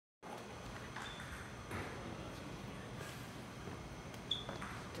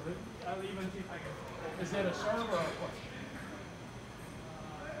I'll even see if I can. Is it a serve or a push?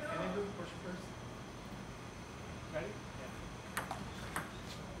 Can I do push first? Ready? Yeah.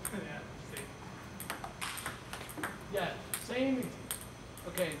 Yeah, safe. Yeah, same.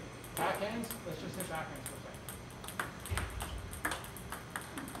 Okay, backhands. Let's just hit backhands for a second.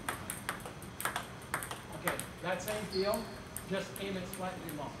 Okay, that same feel, just aim it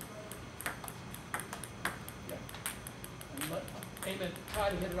slightly long. Yeah. And aim it, try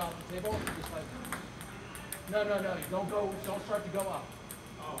to hit it off the table, just like that. No, don't start to go up.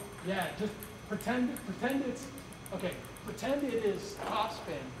 Oh. Yeah, just pretend it's, okay, pretend it is top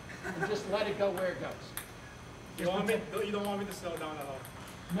spin, and just let it go where it goes. You don't want me to slow down at all?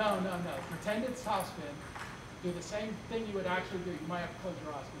 No. Pretend it's top spin. Do the same thing you would actually do. You might have to close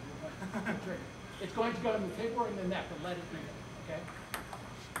your eyes because you're trigger. It's going to go in the table or in the neck, but let it do that,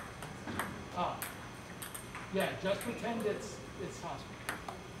 okay? Yeah, just pretend it's top spin.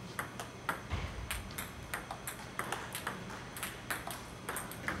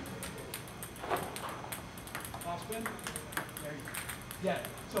 Top spin? There you go. Yeah,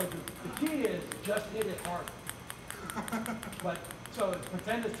 so the key is just hit it hard. But so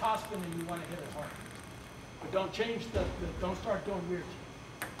pretend it's top spin and you want to hit it hard. But don't change don't start doing weird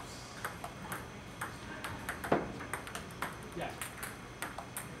shit. Yeah.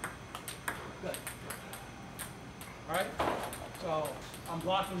 Good. All right. So I'm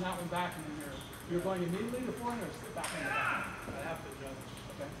blocking that one back, and then you're going immediately to forehand or back in the back? I have to judge.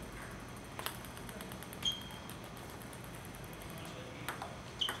 Okay.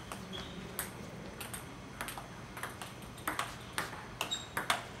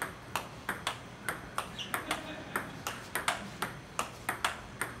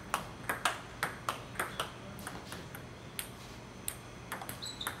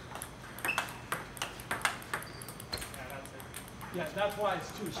 Yeah, that's why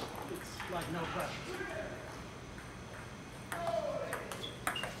it's like no pressure.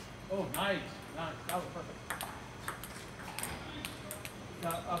 Oh, nice. That was perfect.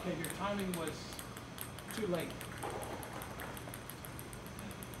 Okay, your timing was too late.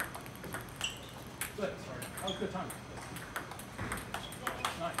 Good, sorry. That was good timing.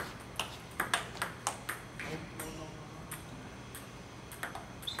 Nice.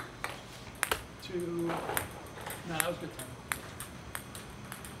 No, that was good timing.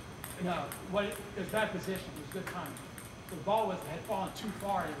 No, it was bad position. It was good timing. The ball had fallen too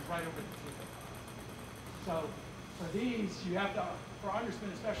far. It was right over the table. So for these, you have to, for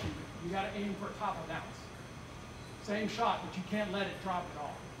underspin especially, you got to aim for top of bounce. Same shot, but you can't let it drop at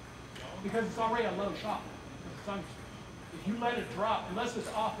all because it's already a low shot. If you let it drop, unless it's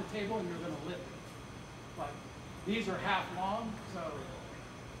off the table, you're going to lift it. But these are half long, so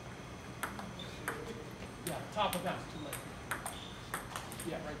yeah, top of bounce too late.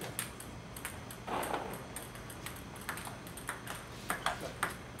 Yeah, right there.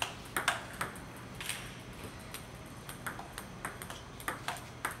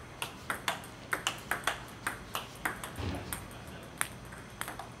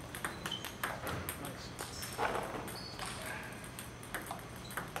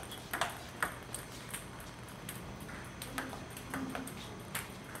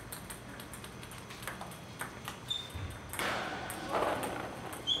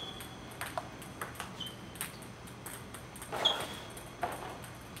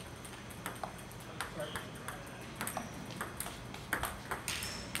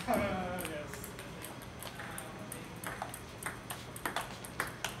 Yes.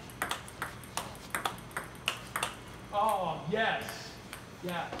 Oh, yes.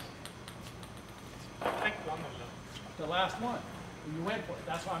 Yes. Pick one of them. The last one. You went for it.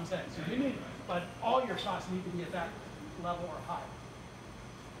 That's what I'm saying. So you need, but all your shots need to be at that level or higher.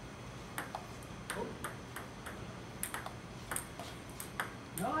 Oh.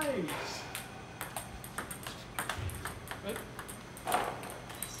 Nice. Good.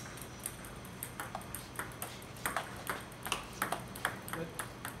 Good.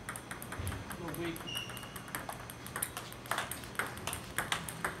 A little weak.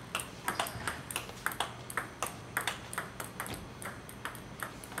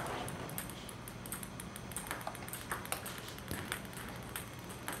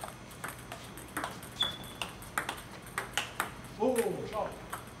 Oh, shot.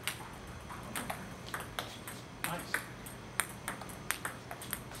 Nice.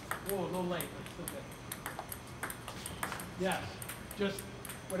 Oh, a little late, but still good. Yes. Just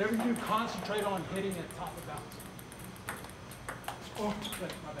whatever you do, concentrate on hitting at top of bounce. Oh,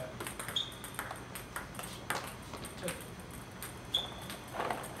 good. My bad.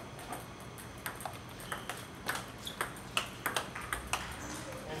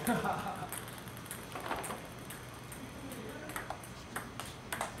 Good.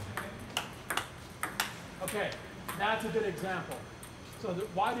 good example. So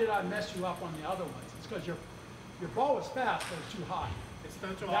why did I mess you up on the other ones? It's because your ball was fast, but it was too high. It's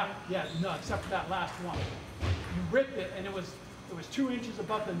not too That, high? yeah, no, except for that last one. You ripped it, and it was 2 inches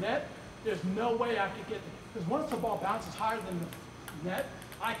above the net. There's no way I could get it. Because once the ball bounces higher than the net,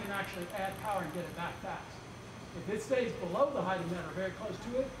 I can actually add power and get it back fast. If it stays below the height of the net or very close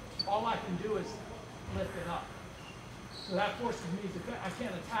to it, all I can do is lift it up. So that forces me to, I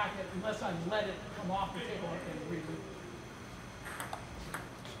can't attack it unless I let it come off the table and reloop it.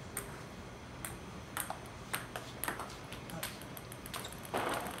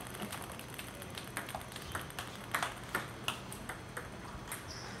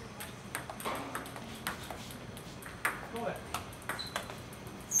 Go ahead.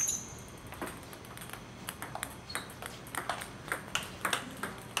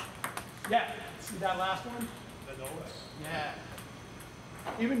 Yeah, see that last one? The lower. Yeah.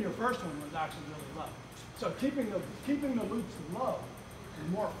 Even your first one was actually really low. So keeping the loops low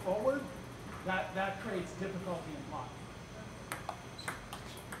and more forward, that creates difficulty in block.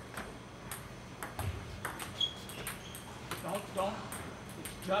 Don't,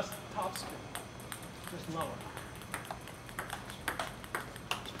 it's just top spin, just lower.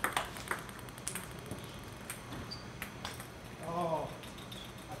 Oh,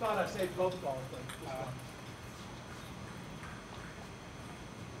 I thought I saved both balls, but just one.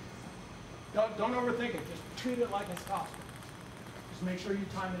 Don't overthink it. Just treat it like it's top spin. Just make sure you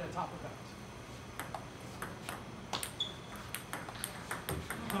time it at top of bounds.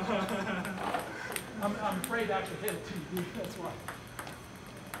 I'm afraid to actually hit it too deep. That's why.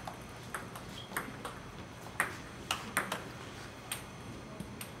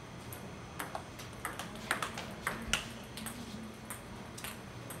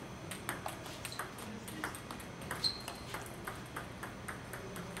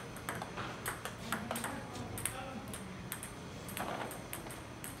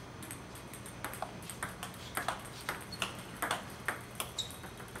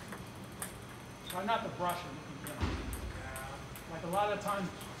 Try not to brush it. Like a lot of times,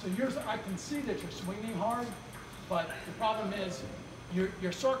 so yours, I can see that you're swinging hard, but the problem is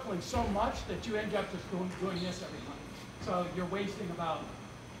you're circling so much that you end up just doing this every time. So you're wasting about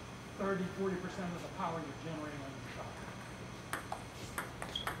 30–40% of the power you're generating on your shot.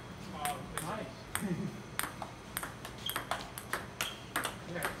 Nice.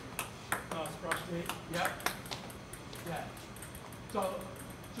 There. No, it's brushed. Yep. Yeah. So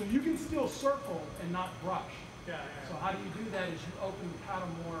you can still circle and not brush. Yeah. So how do you do that is you open the paddle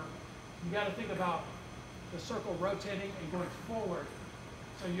more. You got to think about the circle rotating and going forward.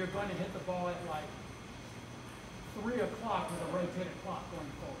 So you're going to hit the ball at like 3 o'clock with a rotated clock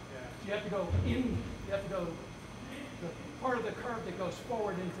going forward. Yeah. So you have to go in, you have to go the part of the curve that goes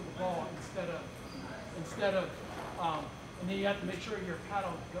forward into the ball instead of, and then you have to make sure your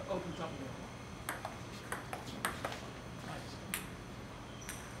paddle opens up more. Nice.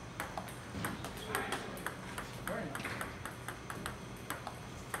 Very nice.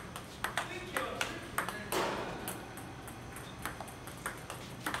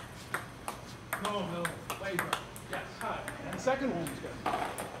 No, way better. Yes. And the second one was good.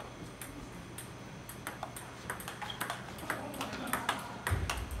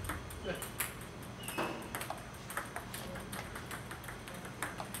 Good.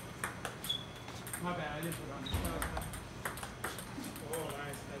 My bad, I didn't put it on. Oh,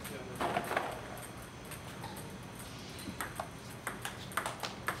 nice. That's the other.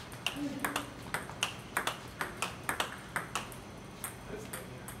 That's the,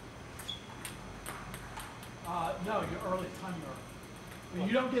 No, you're early, time you're early. When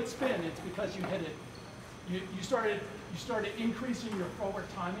you don't get spin, it's because you hit it. You started increasing your forward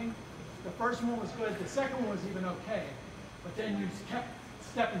timing. The first one was good. The second one was even okay, but then you kept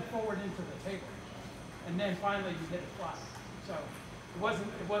stepping forward into the table, and then finally you hit it flat. So it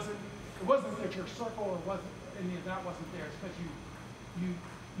wasn't that your circle or wasn't any of that wasn't there. It's because you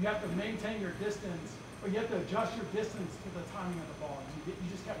have to maintain your distance, or you have to adjust your distance to the timing of the ball. You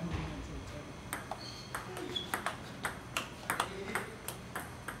just kept moving into the table.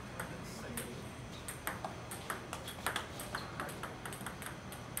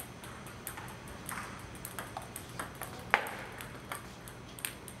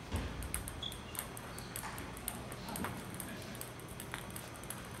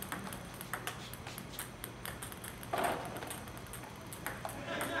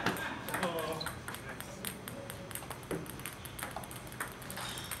 oh,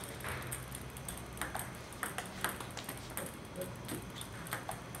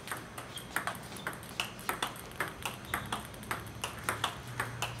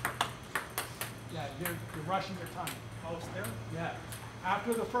 Yeah, you're rushing your timing.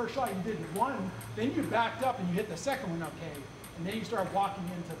 After the first shot, you did one, then you backed up and you hit the second one okay, and then you started walking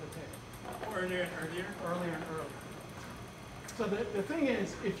into the table. Earlier and earlier? Earlier and earlier. So the thing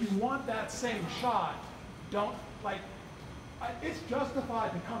is, if you want that same shot, don't, it's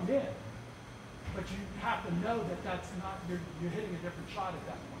justified to come in, but you have to know that that's not, you're hitting a different shot at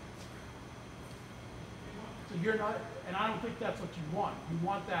that point. So you're not, and I don't think that's what you want. You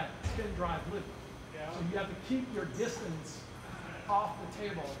want that spin drive living. Yeah. So you have to keep your distance off the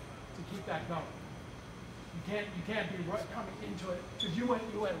table to keep that going. You can't be coming into it, because you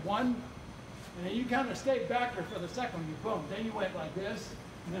went one, and then you kind of stayed back there for the second one, you boom. Then you went like this,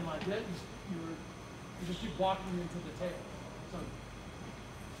 and then like this, you just keep walking into the table. So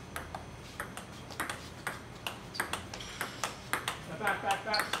back,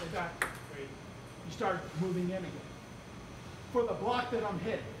 stay back. Wait. You start moving in again. For the block that I'm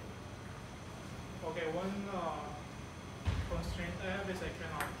hitting. Okay, one constraint I have is I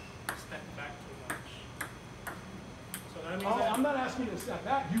cannot step back too much. So that means that I'm not asking you to step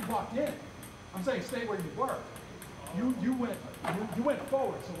back. You walked in. I'm saying stay where you were. You went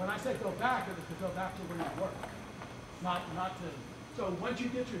forward. So when I said go back, it was to go back to where you were, not to. So once you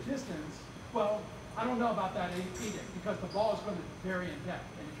get your distance, well, I don't know about that either, because the ball is going to vary in depth,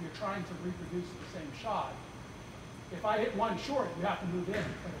 and if you're trying to reproduce the same shot, if I hit one short, you have to move in.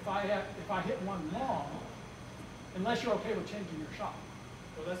 But if I hit one long, unless you're okay with changing your shot.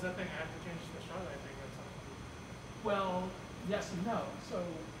 well, that's the thing. I have to change the shot. I think that's something. Well, yes and no. So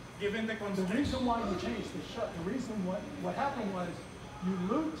Given the the constraint. reason why you changed the shot, the reason what happened was you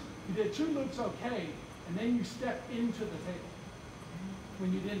looped, you did 2 loops okay, and then you stepped into the table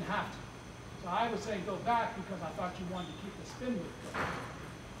when you didn't have to. So I would say go back because I thought you wanted to keep the spin loop going.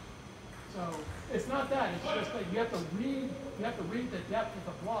 So it's not that, it's just that you have to read the depth of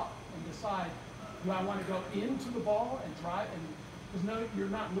the block and decide, do I want to go into the ball and drive, and because no, you're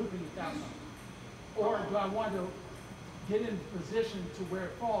not looping it that much. Or do I want to get in position to where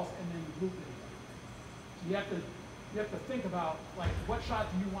it falls and then loop it again? So you have to think about, like, what shot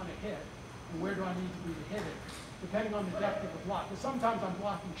do you want to hit and where do I need to be to hit it, depending on the depth of the block. Because sometimes I'm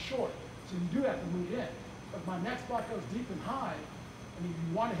blocking short, so you do have to move in. But if my next block goes deep and high, and if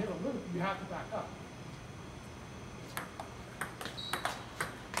you want to hit a loop, you have to back up.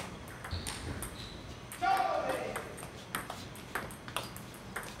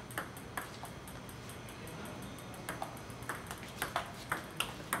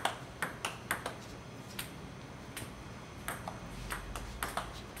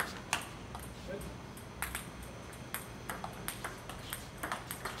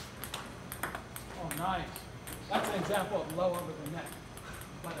 Oh, nice. That's an example of low over the net,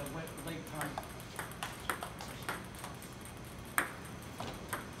 but a late time.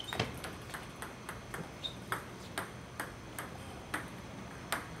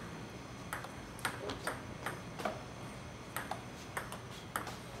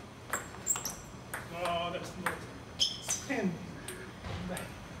 Oh, that's not spin.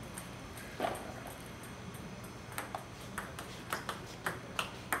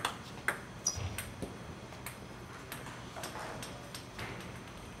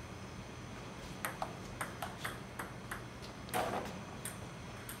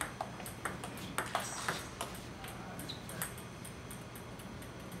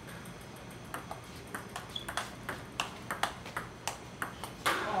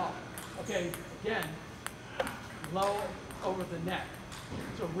 Oh, okay, again, low over the net.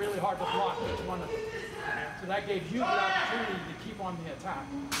 So really hard to block each one of them. So that gave you the opportunity to keep on the attack.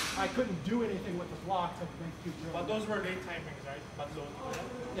 I couldn't do anything with the block to make you really. But those were late timings, right? But low.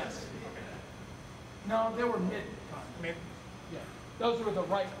 Yes. Okay. No, they were mid time. Mid. Yeah. Those were the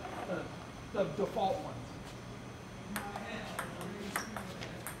right, the default ones.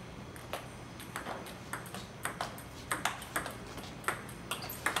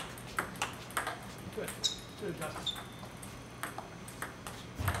 Good. Good adjustment.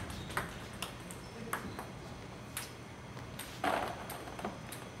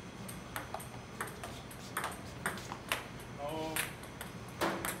 Oh.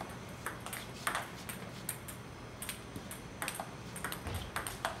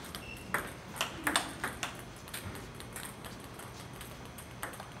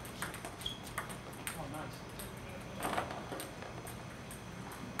 Oh, nice.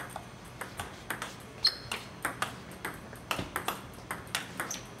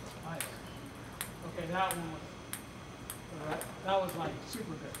 Nice. Okay, that one was, that was like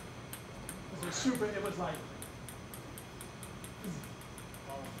super good. It was like,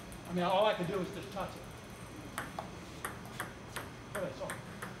 I mean, all I could do was just touch it. Oh, that's all.